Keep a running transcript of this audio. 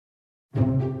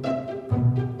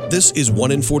This is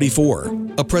 1 in 44,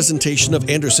 a presentation of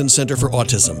Anderson Center for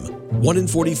Autism. 1 in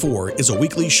 44 is a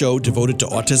weekly show devoted to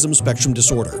autism spectrum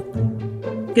disorder.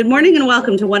 Good morning and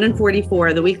welcome to 1 in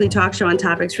 44, the weekly talk show on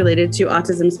topics related to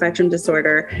autism spectrum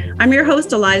disorder. I'm your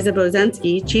host, Eliza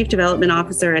Bozensky, Chief Development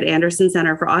Officer at Anderson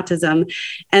Center for Autism.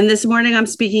 And this morning I'm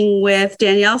speaking with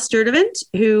Danielle Sturdivant,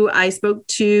 who I spoke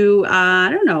to,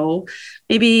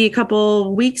 maybe a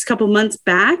couple months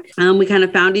back. We kind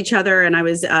of found each other and I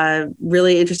was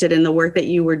really interested in the work that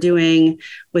you were doing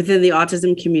within the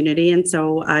autism community. And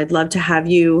so I'd love to have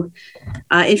you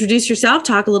introduce yourself,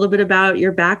 talk a little bit about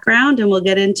your background, and we'll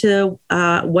get into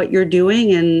what you're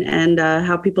doing and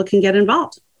how people can get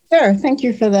involved. Sure. Thank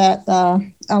you for that,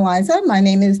 Eliza. My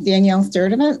name is Danielle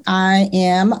Sturdivant. I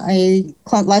am a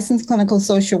licensed clinical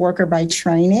social worker by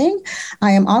training.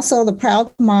 I am also the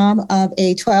proud mom of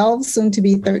a 12, soon to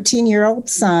be 13-year-old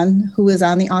son who is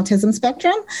on the autism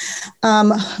spectrum.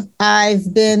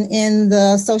 I've been in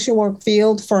the social work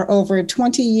field for over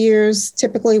 20 years,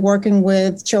 typically working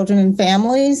with children and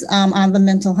families on the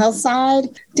mental health side.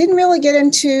 Didn't really get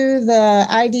into the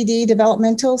IDD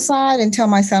developmental side until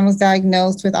my son was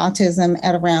diagnosed with autism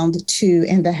at around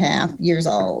 2.5 years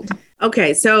old.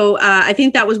 Okay, so I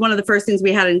think that was one of the first things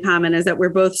we had in common is that we're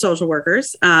both social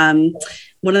workers. One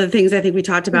of the things I think we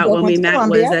talked about when we met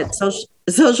was that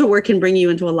social work can bring you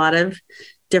into a lot of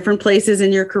different places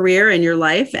in your career and your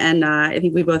life. And I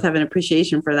think we both have an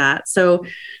appreciation for that. So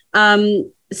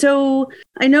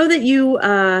I know that you,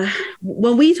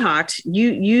 when we talked,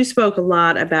 you spoke a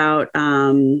lot about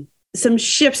some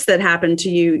shifts that happened to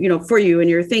you, for you and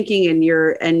your thinking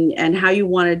and how you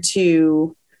wanted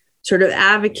to sort of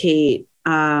advocate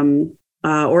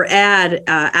or add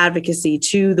advocacy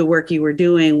to the work you were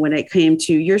doing when it came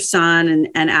to your son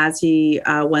and as he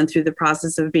went through the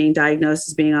process of being diagnosed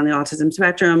as being on the autism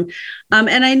spectrum.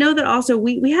 And I know that also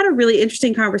we had a really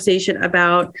interesting conversation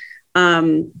about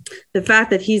the fact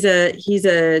that he's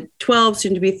a 12,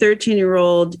 soon to be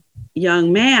 13-year-old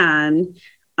young man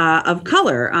of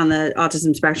color on the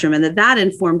autism spectrum, and that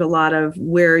informed a lot of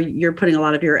where you're putting a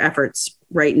lot of your efforts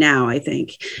right now, I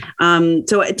think.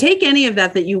 So take any of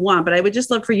that you want, but I would just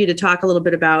love for you to talk a little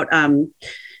bit about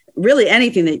really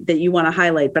anything that you want to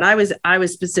highlight. But I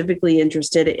was specifically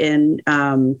interested in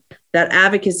that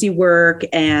advocacy work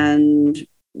and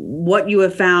what you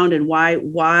have found and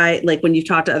why, like when you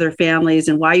talk to other families,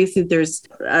 and why you think there's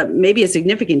maybe a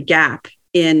significant gap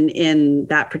in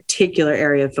that particular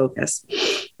area of focus.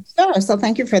 Sure. So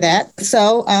thank you for that.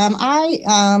 So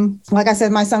like I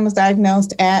said, my son was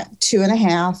diagnosed at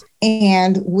 2.5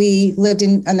 and we lived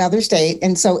in another state.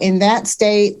 And so in that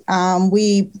state,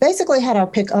 we basically had our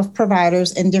pick of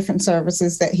providers and different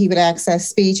services that he would access: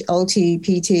 speech, OT,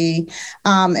 PT.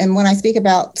 And when I speak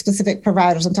about specific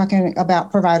providers, I'm talking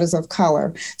about providers of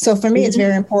color. So for me, it's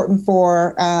very important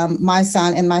for my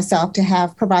son and myself to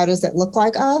have providers that look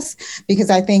like us, because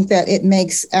I think that it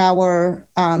makes our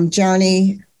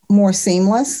journey more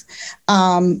seamless.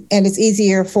 And it's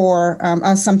easier for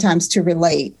us sometimes to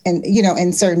relate and,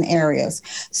 in certain areas.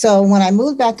 So when I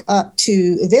moved back up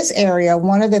to this area,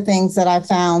 one of the things that I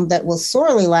found that was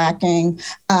sorely lacking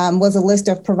was a list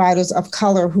of providers of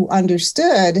color who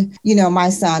understood, my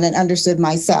son and understood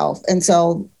myself. And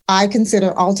so I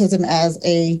consider autism as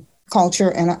a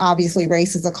culture, and obviously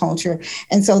race is a culture.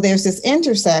 And so there's this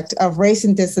intersect of race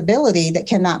and disability that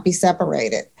cannot be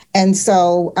separated. And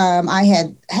so I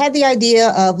had the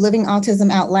idea of Living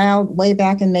Autism Out Loud way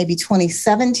back in maybe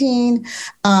 2017.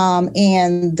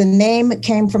 And the name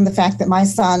came from the fact that my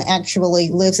son actually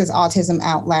lives his autism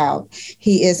out loud.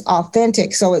 He is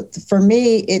authentic. So for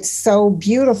me, it's so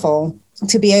beautiful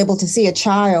to be able to see a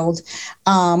child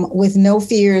with no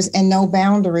fears and no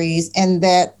boundaries, and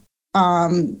that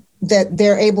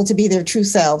they're able to be their true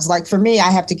selves. Like for me, I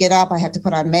have to get up, I have to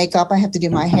put on makeup, I have to do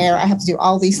my hair, I have to do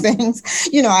all these things.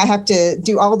 I have to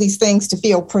do all these things to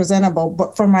feel presentable.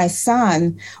 But for my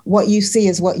son, what you see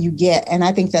is what you get. And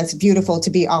I think that's beautiful,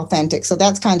 to be authentic. So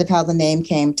that's kind of how the name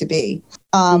came to be.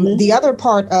 The other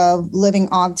part of Living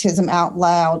Autism Out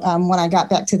Loud, when I got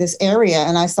back to this area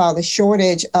and I saw the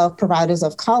shortage of providers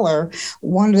of color,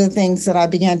 one of the things that I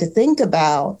began to think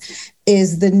about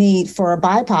is the need for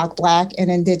BIPOC, Black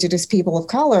and Indigenous people of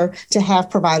color, to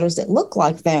have providers that look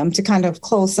like them to kind of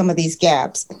close some of these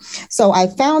gaps. So I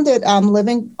founded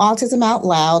Living Autism Out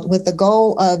Loud with the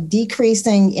goal of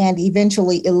decreasing and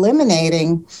eventually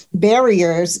eliminating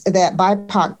barriers that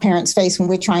BIPOC parents face when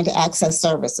we're trying to access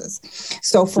services.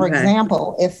 So for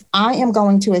example, if I am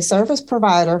going to a service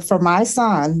provider for my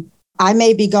son, I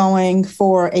may be going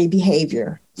for a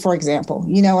behavior, for example,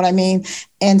 you know what I mean?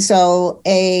 And so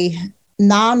a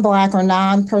non-Black or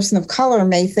non-person of color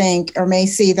may think or may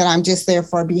see that I'm just there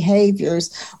for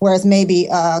behaviors, whereas maybe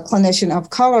a clinician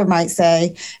of color might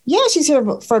say, yeah, she's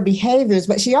here for behaviors,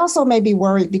 but she also may be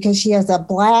worried because she has a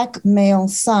Black male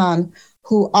son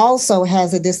who also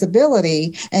has a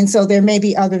disability. And so there may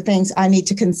be other things I need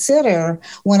to consider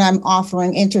when I'm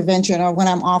offering intervention or when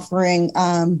I'm offering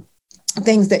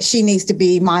things that she needs to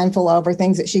be mindful of or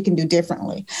things that she can do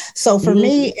differently. So for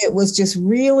me, it was just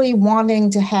really wanting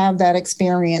to have that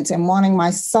experience and wanting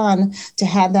my son to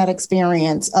have that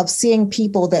experience of seeing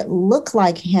people that look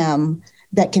like him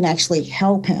that can actually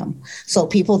help him. So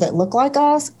people that look like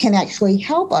us can actually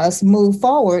help us move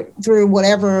forward through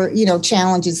whatever,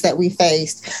 challenges that we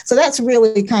faced. So that's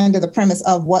really kind of the premise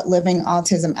of what Living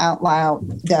Autism Out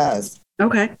Loud does.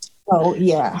 Okay. So,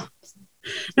 yeah.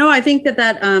 No, I think that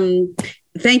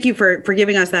thank you for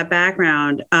giving us that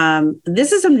background.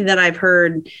 This is something that I've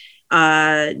heard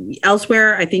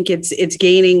elsewhere. I think it's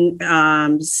gaining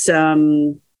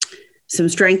some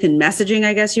strength in messaging,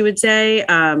 I guess you would say.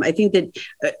 I think that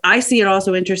I see it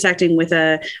also intersecting with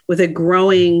a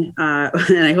growing,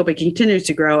 and I hope it continues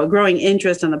to grow, a growing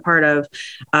interest on the part of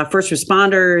first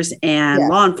responders and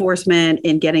law enforcement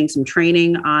in getting some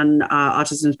training on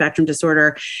autism spectrum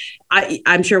disorder.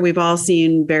 I'm sure we've all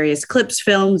seen various clips,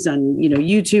 films on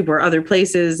YouTube or other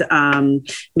places,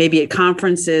 maybe at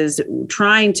conferences,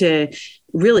 trying to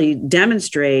really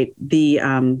demonstrate the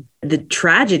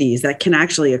tragedies that can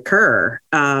actually occur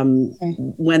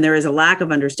when there is a lack of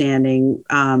understanding,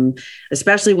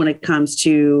 especially when it comes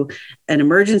to an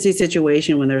emergency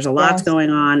situation, when there's a lot going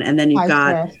on. And then you've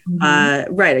got,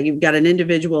 you've got an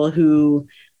individual who,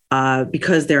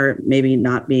 because they're maybe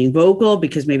not being vocal,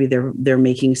 because maybe they're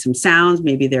making some sounds,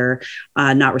 maybe they're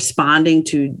not responding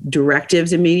to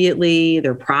directives immediately,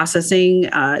 their processing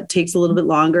takes a little bit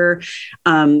longer.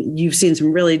 You've seen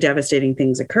some really devastating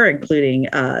things occur, including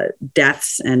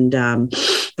deaths and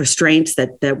restraints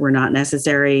that were not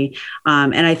necessary.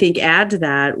 And I think add to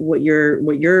that, what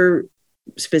you're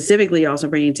specifically also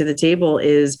bringing to the table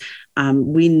is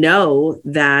we know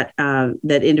that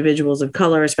that individuals of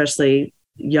color, especially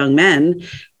young men,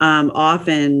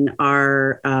 often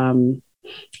are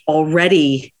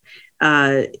already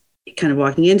kind of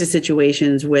walking into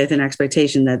situations with an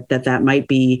expectation that might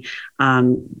be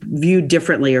viewed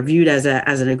differently or viewed as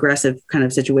an aggressive kind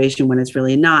of situation when it's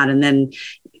really not. And then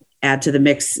add to the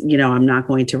mix, I'm not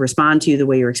going to respond to you the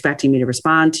way you're expecting me to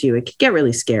respond to you. It could get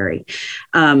really scary.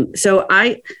 So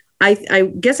I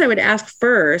guess I would ask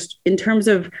first, in terms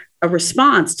of a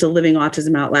response to Living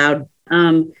Autism Out Loud,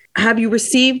 have you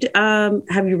received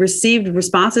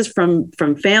responses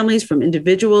from families, from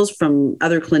individuals, from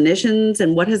other clinicians?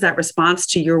 And what has that response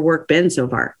to your work been so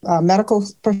far? Medical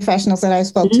professionals that I've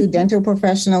spoken to, dental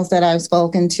professionals that I've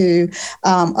spoken to,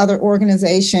 other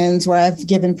organizations where I've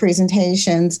given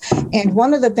presentations. And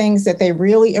one of the things that they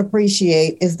really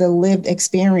appreciate is the lived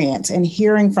experience and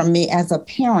hearing from me as a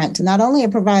parent, not only a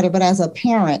provider, but as a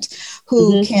parent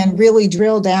who can really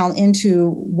drill down into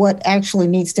what actually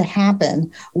needs to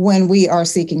happen when we are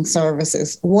seeking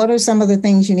services. What are some of the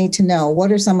things you need to know?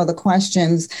 What are some of the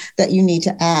questions that you need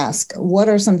to ask? What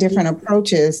are some different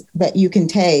approaches that you can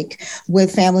take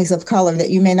with families of color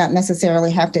that you may not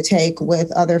necessarily have to take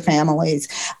with other families?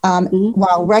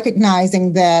 While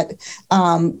recognizing that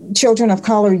children of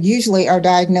color usually are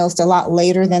diagnosed a lot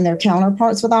later than their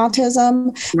counterparts with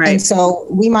autism. Right. And so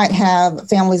we might have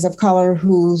families of color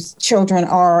whose children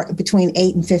are between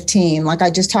 8 and 15. Like I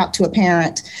just talked to a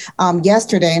parent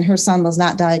yesterday, and her son was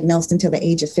not diagnosed until the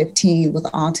age of 15 with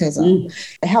autism.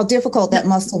 How difficult that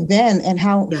must have been, and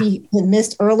how he had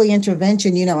missed early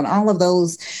intervention, and all of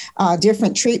those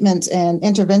different treatments and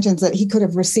interventions that he could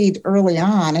have received early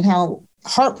on, and how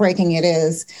heartbreaking it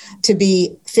is to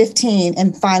be 15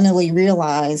 and finally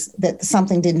realize that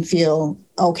something didn't feel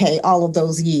okay all of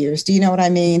those years. Do you know what I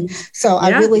mean? So I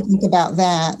really think about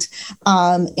that.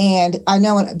 And I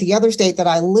know in the other state that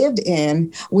I lived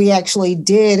in, we actually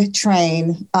did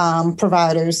train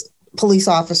providers, police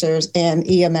officers, and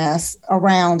EMS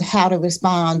around how to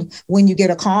respond when you get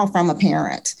a call from a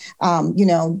parent.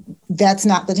 That's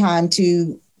not the time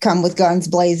to come with guns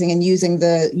blazing and using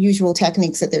the usual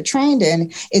techniques that they're trained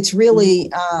in. It's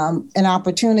really an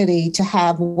opportunity to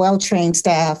have well-trained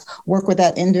staff work with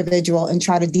that individual and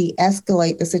try to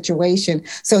de-escalate the situation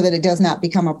so that it does not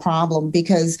become a problem,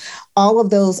 because all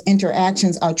of those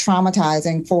interactions are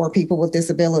traumatizing for people with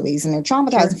disabilities, and they're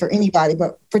traumatizing for anybody,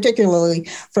 but particularly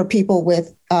for people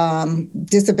with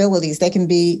disabilities. They can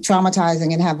be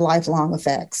traumatizing and have lifelong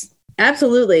effects.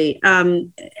 Absolutely.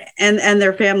 And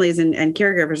their families and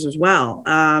caregivers as well.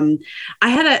 I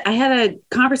had a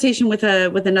conversation with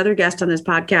another guest on this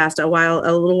podcast a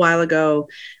little while ago.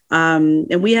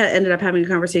 And we ended up having a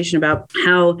conversation about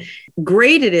how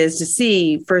great it is to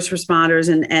see first responders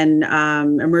and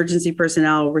emergency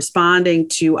personnel responding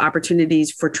to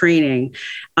opportunities for training.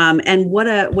 And what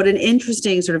an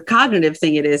interesting sort of cognitive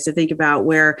thing it is to think about,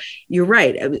 where you're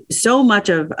right. So much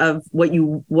of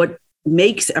what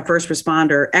makes a first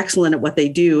responder excellent at what they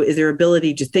do is their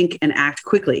ability to think and act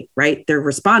quickly, right? They're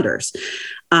responders.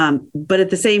 But at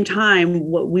the same time,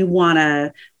 what we want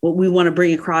to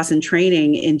bring across in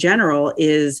training in general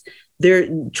is they're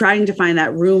trying to find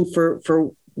that room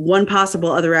for one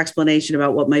possible other explanation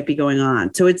about what might be going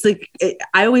on. So it's like,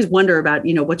 I always wonder about,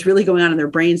 what's really going on in their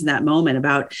brains in that moment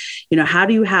about, how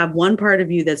do you have one part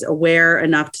of you that's aware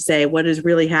enough to say what is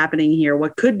really happening here,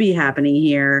 what could be happening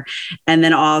here, and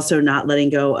then also not letting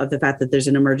go of the fact that there's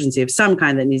an emergency of some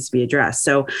kind that needs to be addressed.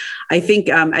 So I think,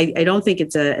 I don't think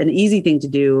it's an easy thing to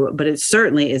do, but it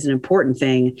certainly is an important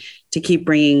thing to keep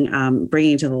bringing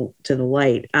to the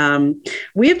light.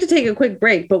 We have to take a quick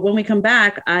break, but when we come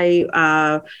back,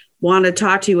 I want to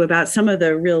talk to you about some of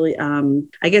the really,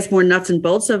 more nuts and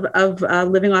bolts of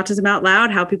Living Autism Out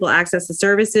Loud, how people access the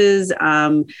services,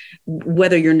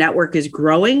 whether your network is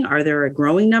growing. Are there a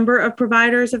growing number of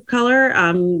providers of color,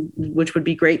 which would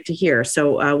be great to hear.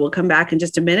 So we'll come back in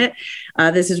just a minute.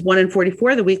 This is 1 in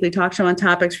 44, the weekly talk show on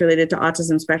topics related to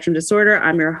autism spectrum disorder.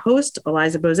 I'm your host,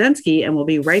 Eliza Bozensky, and we'll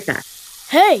be right back.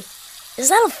 Hey, is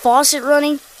that a faucet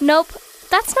running? Nope.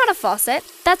 That's not a faucet.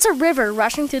 That's a river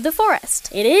rushing through the forest.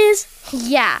 It is?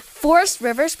 Yeah. Forest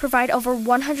rivers provide over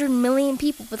 100 million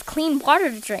people with clean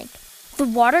water to drink. The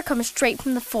water comes straight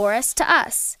from the forest to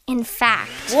us. In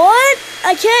fact... What?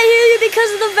 I can't hear you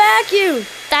because of the vacuum.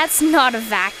 That's not a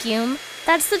vacuum.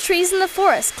 That's the trees in the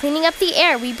forest cleaning up the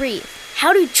air we breathe.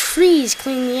 How do trees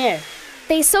clean the air?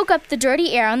 They soak up the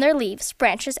dirty air on their leaves,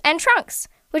 branches, and trunks,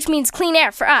 which means clean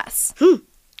air for us.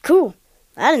 Cool.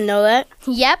 I didn't know that.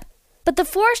 Yep. But the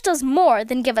forest does more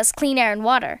than give us clean air and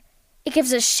water. It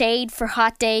gives us shade for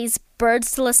hot days, birds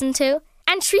to listen to,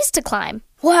 and trees to climb.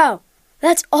 Wow,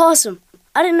 that's awesome.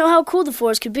 I didn't know how cool the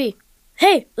forest could be.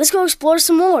 Hey, let's go explore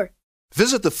some more.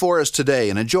 Visit the forest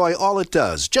today and enjoy all it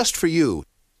does, just for you.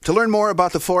 To learn more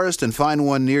about the forest and find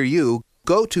one near you,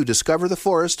 go to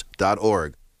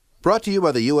discovertheforest.org. Brought to you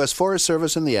by the U.S. Forest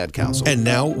Service and the Ad Council. And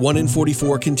now, 1 in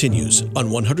 44 continues on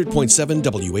 100.7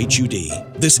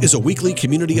 WHUD. This is a weekly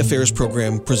community affairs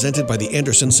program presented by the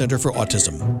Anderson Center for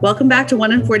Autism. Welcome back to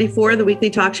 1 in 44, the weekly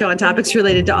talk show on topics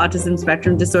related to autism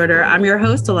spectrum disorder. I'm your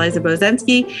host, Eliza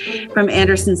Bozensky from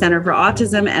Anderson Center for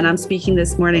Autism, and I'm speaking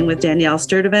this morning with Danielle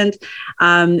Sturdivant,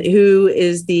 who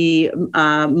is the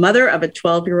mother of a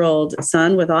 12-year-old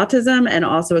son with autism and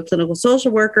also a clinical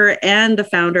social worker and the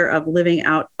founder of Living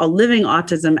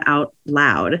Autism Out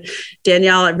Loud.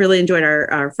 Danielle, I really enjoyed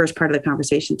our first part of the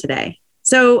conversation today.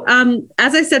 So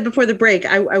as I said before the break,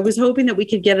 I was hoping that we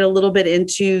could get a little bit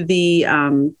into the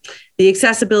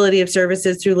accessibility of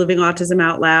services through Living Autism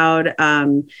Out Loud.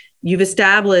 You've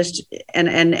established,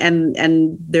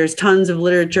 and there's tons of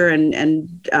literature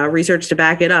and research to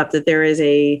back it up, that there is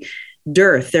a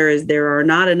dearth. There are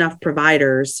not enough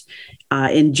providers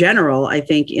in general, I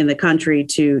think, in the country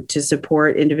to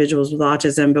support individuals with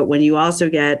autism. But when you also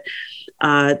get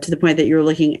to the point that you're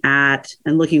looking at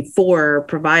and looking for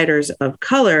providers of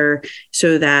color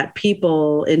so that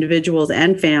people, individuals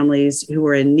and families who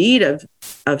are in need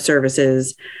of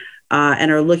services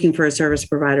and are looking for a service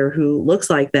provider who looks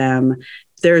like them,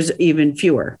 there's even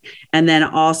fewer. And then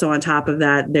also on top of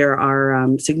that, there are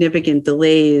significant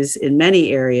delays in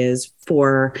many areas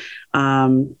for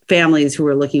families who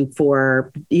are looking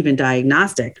for even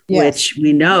diagnostic, yes, which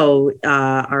we know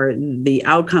are the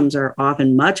outcomes are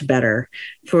often much better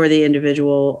for the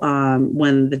individual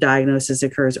when the diagnosis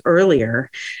occurs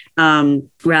earlier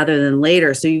rather than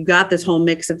later. So you've got this whole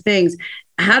mix of things.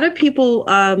 How do people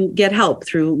get help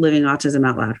through Living Autism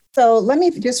Out Loud? So let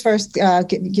me just first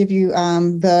give you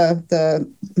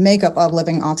the makeup of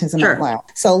Living Autism Out Loud.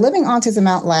 So Living Autism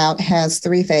Out Loud has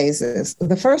 3 phases.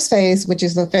 The first phase, which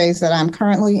is the phase that I'm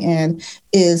currently in,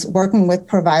 is working with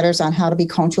providers on how to be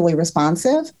culturally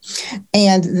responsive.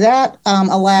 And that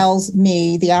allows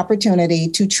me the opportunity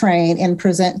to train and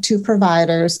present to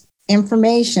providers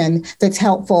information that's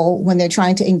helpful when they're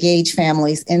trying to engage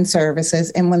families in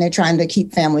services and when they're trying to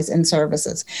keep families in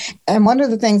services. And one of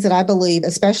the things that I believe,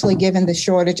 especially given the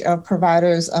shortage of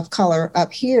providers of color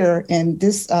up here in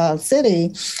this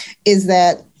city, is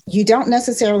that you don't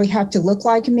necessarily have to look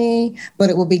like me, but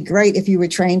it would be great if you were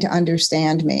trained to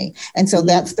understand me. And so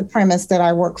that's the premise that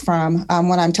I work from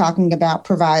when I'm talking about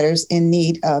providers in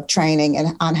need of training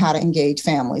and on how to engage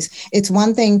families. It's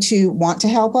one thing to want to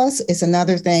help us. It's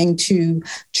another thing to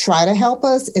try to help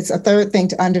us. It's a third thing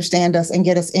to understand us and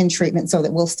get us in treatment so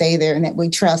that we'll stay there and that we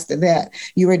trust that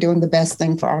you are doing the best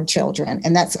thing for our children.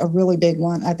 And that's a really big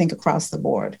one, I think, across the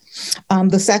board.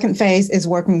 The second phase is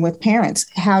working with parents.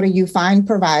 How do you find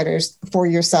providers for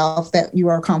yourself that you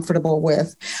are comfortable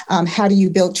with? How do you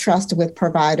build trust with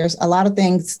providers? A lot of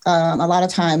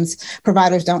times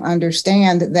providers don't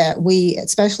understand that we,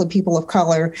 especially people of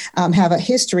color, have a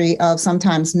history of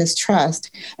sometimes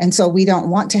mistrust. And so we don't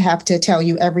want to have to tell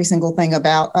you every single thing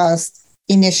about us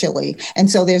initially. And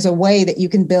so there's a way that you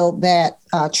can build that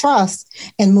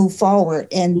trust and move forward.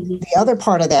 And the other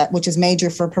part of that, which is major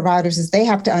for providers, is they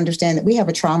have to understand that we have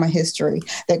a trauma history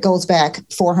that goes back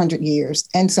 400 years.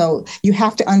 And so you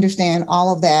have to understand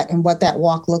all of that and what that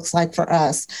walk looks like for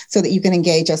us so that you can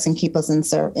engage us and keep us in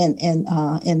services.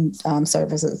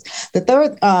 The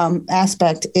third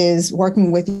aspect is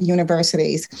working with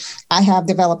universities. I have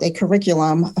developed a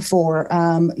curriculum for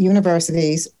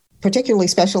universities, particularly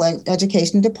special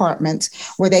education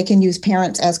departments, where they can use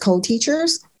parents as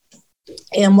co-teachers.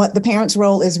 And what the parents'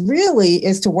 role is really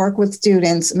is to work with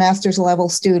students, master's level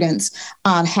students,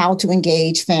 on how to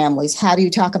engage families. How do you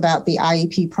talk about the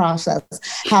IEP process?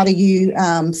 How do you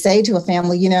say to a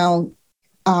family, your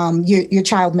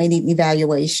child may need an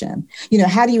evaluation?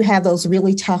 How do you have those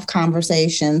really tough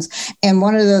conversations? And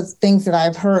one of the things that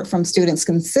I've heard from students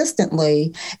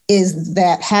consistently is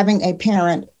that having a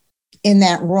parent in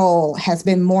that role has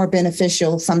been more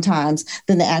beneficial sometimes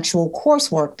than the actual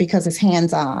coursework because it's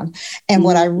hands-on. And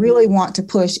what I really want to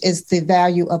push is the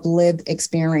value of lived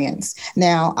experience.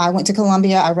 Now, I went to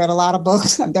Columbia, I read a lot of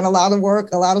books, I've done a lot of work,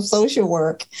 a lot of social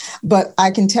work, but I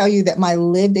can tell you that my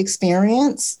lived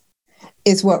experience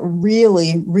is what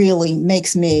really, really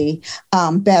makes me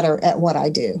better at what I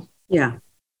do. Yeah.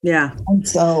 Yeah. And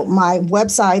so my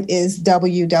website is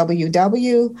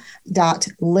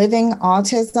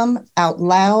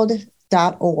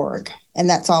www.livingautismoutloud.org. And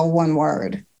that's all one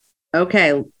word.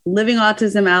 Okay.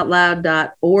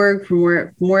 Livingautismoutloud.org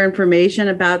for more information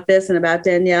about this and about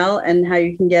Danielle and how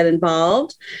you can get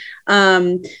involved.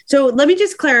 So let me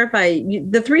just clarify,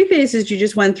 the three phases you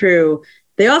just went through,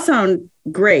 they all sound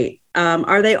great.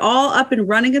 Are they all up and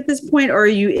running at this point, or are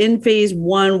you in phase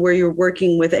one where you're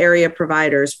working with area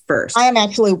providers first? I am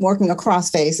actually working across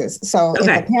phases. So if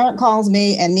a parent calls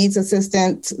me and needs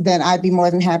assistance, then I'd be more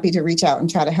than happy to reach out and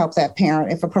try to help that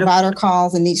parent. If a provider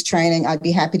calls and needs training, I'd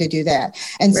be happy to do that.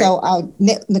 And so I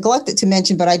neglected to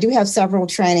mention, but I do have several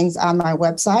trainings on my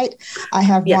website. I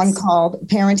have one called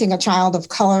Parenting a Child of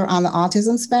Color on the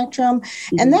Autism Spectrum.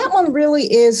 And that one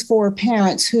really is for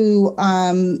parents who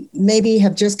maybe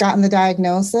have just gotten the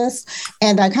diagnosis.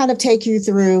 And I kind of take you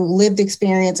through lived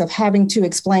experience of having to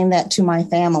explain that to my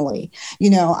family.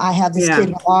 I have this kid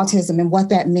with autism and what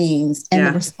that means and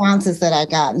the responses that I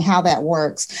got and how that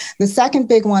works. The second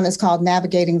big one is called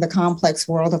Navigating the Complex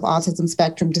World of Autism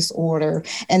Spectrum Disorder.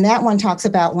 And that one talks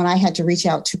about when I had to reach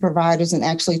out to providers and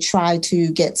actually try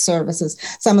to get services.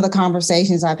 Some of the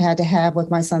conversations I've had to have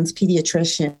with my son's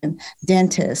pediatrician,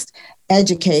 dentist,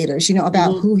 educators,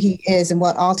 about who he is and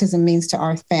what autism means to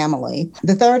our family.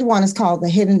 The third one is called the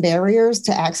hidden barriers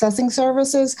to accessing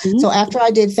services. So after I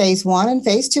did phase one and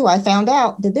phase two, I found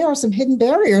out that there are some hidden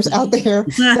barriers out there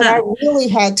that I really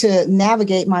had to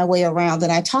navigate my way around.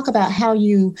 And I talk about how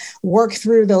you work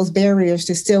through those barriers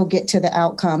to still get to the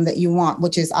outcome that you want,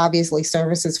 which is obviously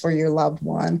services for your loved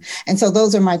one. And so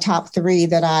those are my top three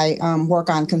that I work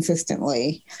on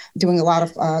consistently, doing a lot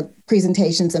of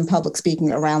presentations and public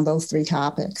speaking around those three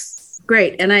topics.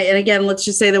 Great. And again, let's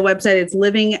just say the website, it's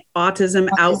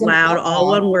livingautismoutloud, all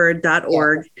one word,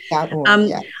 .org. I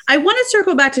want to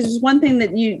circle back to just one thing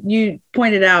that you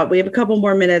pointed out. We have a couple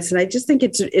more minutes, and I just think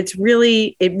it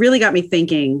really got me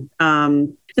thinking.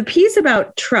 The piece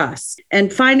about trust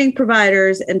and finding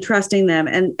providers and trusting them.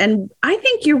 And I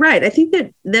think you're right. I think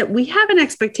that we have an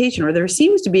expectation, or there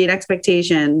seems to be an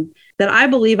expectation that I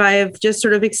believe I have just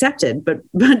sort of accepted, but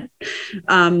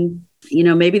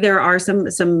maybe there are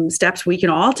some steps we can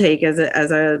all take as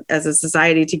a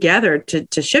society together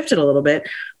to shift it a little bit,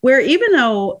 where even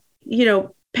though,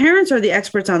 parents are the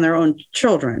experts on their own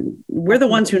children. We're the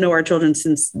ones who know our children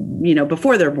since,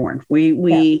 before they're born.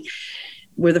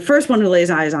 We're the first one who lays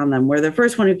eyes on them. We're the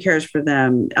first one who cares for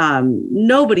them.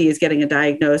 Nobody is getting a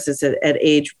diagnosis at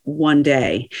age one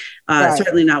day,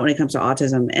 certainly not when it comes to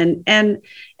autism.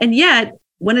 And yet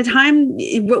when a time,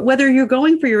 whether you're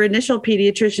going for your initial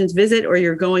pediatrician's visit or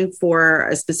you're going for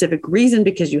a specific reason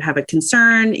because you have a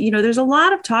concern, there's a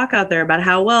lot of talk out there about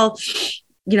how, well,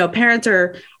 parents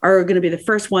are going to be the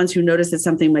first ones who notice that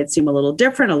something might seem a little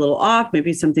different, a little off,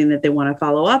 maybe something that they want to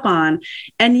follow up on.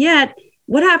 And yet,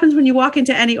 what happens when you walk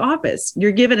into any office?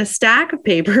 You're given a stack of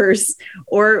papers,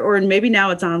 or maybe now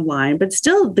it's online, but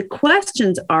still the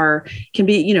questions can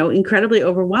be, incredibly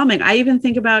overwhelming. I even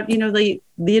think about,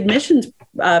 the admissions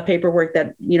paperwork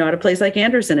that, at a place like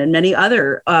Anderson and many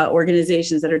other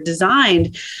organizations that are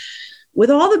designed with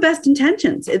all the best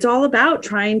intentions. It's all about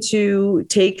trying to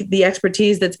take the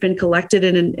expertise that's been collected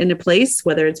in a place,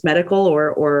 whether it's medical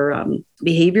or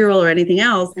behavioral or anything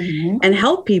else, and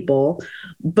help people.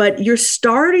 But you're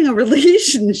starting a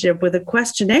relationship with a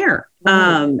questionnaire.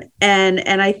 And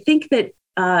I think that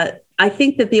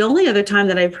the only other time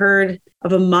that I've heard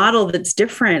of a model that's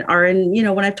different are in,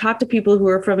 when I've talked to people who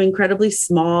are from incredibly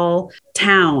small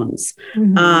towns,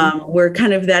 where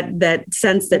kind of that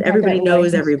sense that everybody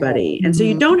knows everybody. And so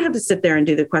you don't have to sit there and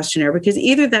do the questionnaire, because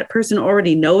either that person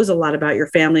already knows a lot about your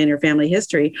family and your family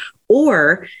history,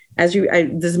 or this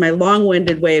is my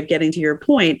long-winded way of getting to your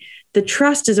point, the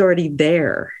trust is already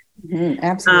there.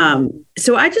 Absolutely.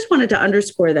 So I just wanted to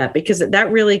underscore that, because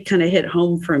that really kind of hit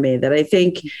home for me, that I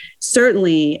think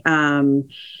certainly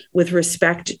with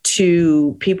respect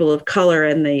to people of color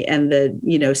and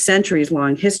the centuries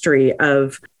long history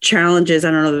of challenges,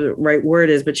 I don't know the right word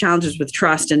is, but challenges with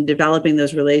trust and developing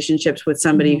those relationships with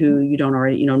somebody who you don't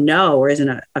already know or isn't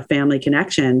a family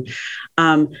connection,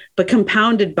 but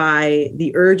compounded by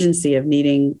the urgency of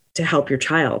needing to help your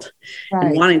child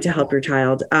and wanting to help your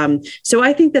child. So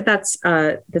I think that's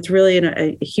really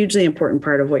a hugely important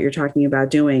part of what you're talking about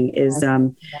doing is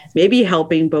maybe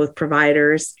helping both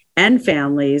providers and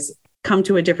families come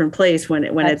to a different place when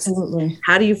Absolutely. It's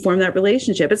how do you form that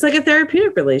relationship? It's like a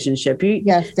therapeutic relationship.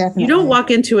 Yes, definitely. You don't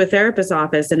walk into a therapist's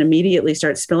office and immediately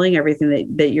start spilling everything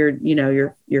that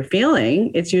you're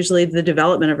feeling. It's usually the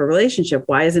development of a relationship.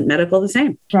 Why isn't medical the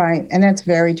same? Right. And that's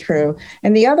very true.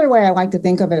 And the other way I like to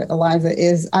think of it, Eliza,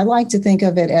 is I like to think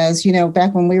of it as,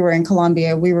 back when we were in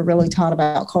Columbia, we were really taught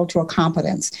about cultural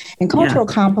competence. And cultural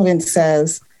competence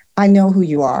says, I know who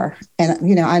you are.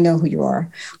 And, I know who you are.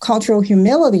 Cultural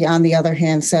humility, on the other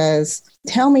hand, says,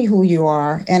 tell me who you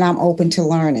are, and I'm open to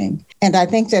learning. And I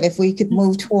think that if we could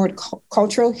move toward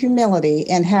cultural humility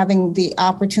and having the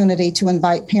opportunity to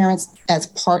invite parents as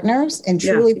partners and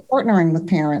truly partnering with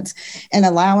parents and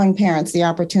allowing parents the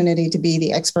opportunity to be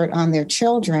the expert on their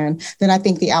children, then I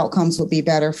think the outcomes would be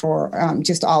better for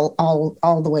just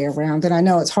all the way around. And I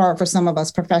know it's hard for some of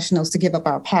us professionals to give up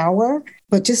our power,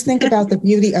 but just think about the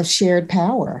beauty of shared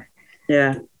power.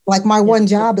 Yeah. Like my one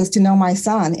job is to know my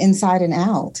son inside and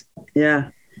out. Yeah.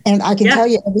 And I can tell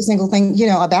you every single thing,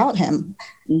 about him.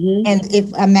 And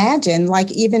imagine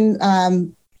like even,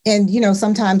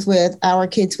 sometimes with our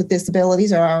kids with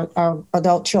disabilities or our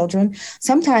adult children,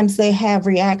 sometimes they have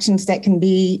reactions that can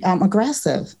be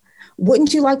aggressive.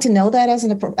 Wouldn't you like to know that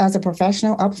as a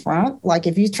professional up front? Like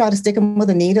if you try to stick him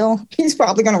with a needle, he's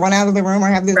probably going to run out of the room or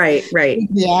have this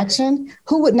reaction.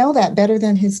 Who would know that better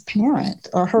than his parent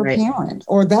or her parent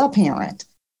or the parent?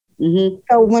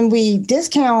 So when we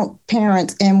discount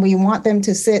parents and we want them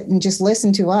to sit and just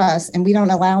listen to us and we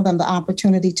don't allow them the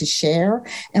opportunity to share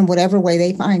in whatever way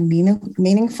they find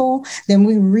meaningful, then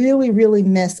we really, really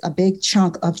miss a big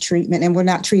chunk of treatment and we're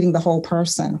not treating the whole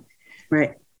person.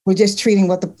 Right. We're just treating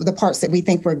the parts that we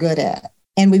think we're good at.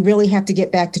 And we really have to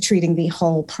get back to treating the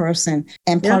whole person.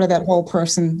 And part of that whole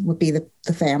person would be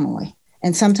the family.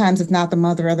 And sometimes it's not the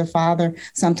mother or the father.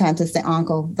 Sometimes it's the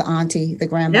uncle, the auntie, the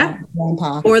grandma,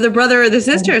 grandpa. Or the brother or the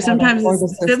sister. Sometimes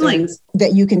it's siblings.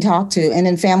 That you can talk to. And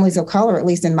in families of color, at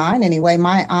least in mine anyway,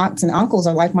 my aunts and uncles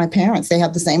are like my parents. They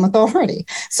have the same authority.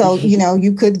 So,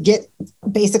 you could get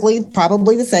basically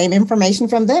probably the same information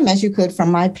from them as you could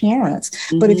from my parents.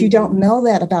 But if you don't know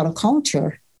that about a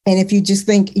culture, and if you just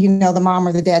think, the mom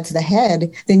or the dad's the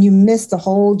head, then you miss the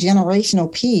whole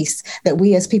generational piece that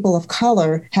we as people of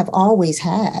color have always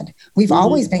had. We've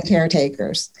always been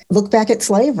caretakers. Look back at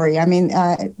slavery. I mean,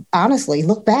 honestly,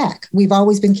 look back. We've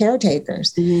always been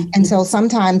caretakers. And so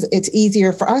sometimes it's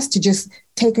easier for us to just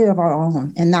take care of our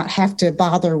own and not have to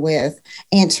bother with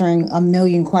answering a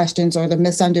million questions or the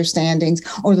misunderstandings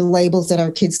or the labels that our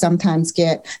kids sometimes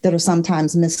get that are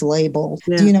sometimes mislabeled.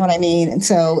 Yeah. Do you know what I mean? And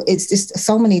so it's just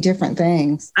so many different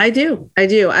things. I do.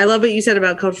 I love what you said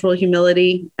about cultural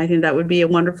humility. I think that would be a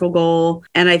wonderful goal.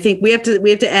 And I think we have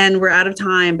to end. We're out of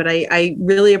time, but I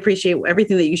really appreciate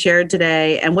everything that you shared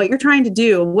today and what you're trying to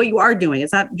do, what you are doing.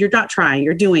 You're not trying,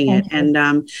 you're doing it. And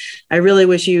I really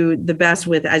wish you the best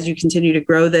as you continue to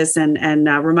grow this and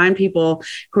remind people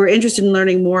who are interested in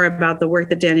learning more about the work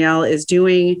that Danielle is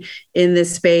doing in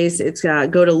this space. It's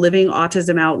go to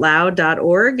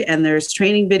livingautismoutloud.org, and there's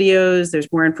training videos. There's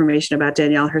more information about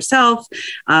Danielle herself,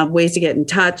 ways to get in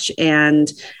touch. And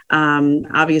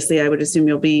obviously, I would assume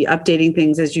you'll be updating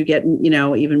things as you get,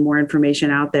 even more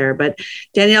information out there. But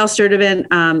Danielle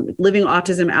Sturdivant, Living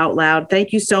Autism Out Loud,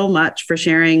 thank you so much for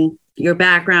sharing your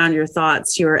background, your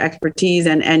thoughts, your expertise,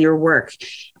 and your work.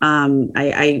 I'm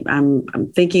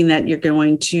thinking that you're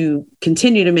going to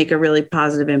continue to make a really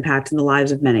positive impact in the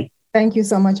lives of many. Thank you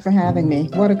so much for having me.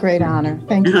 What a great honor.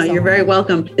 Thank you. You're very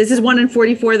welcome. This is 1 in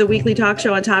 44, the weekly talk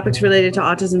show on topics related to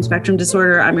autism spectrum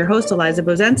disorder. I'm your host, Eliza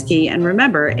Bozensky. And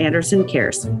remember, Anderson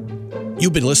cares.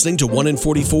 You've been listening to 1 in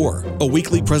 44, a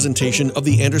weekly presentation of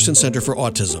the Anderson Center for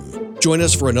Autism. Join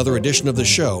us for another edition of the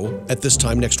show at this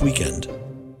time next weekend.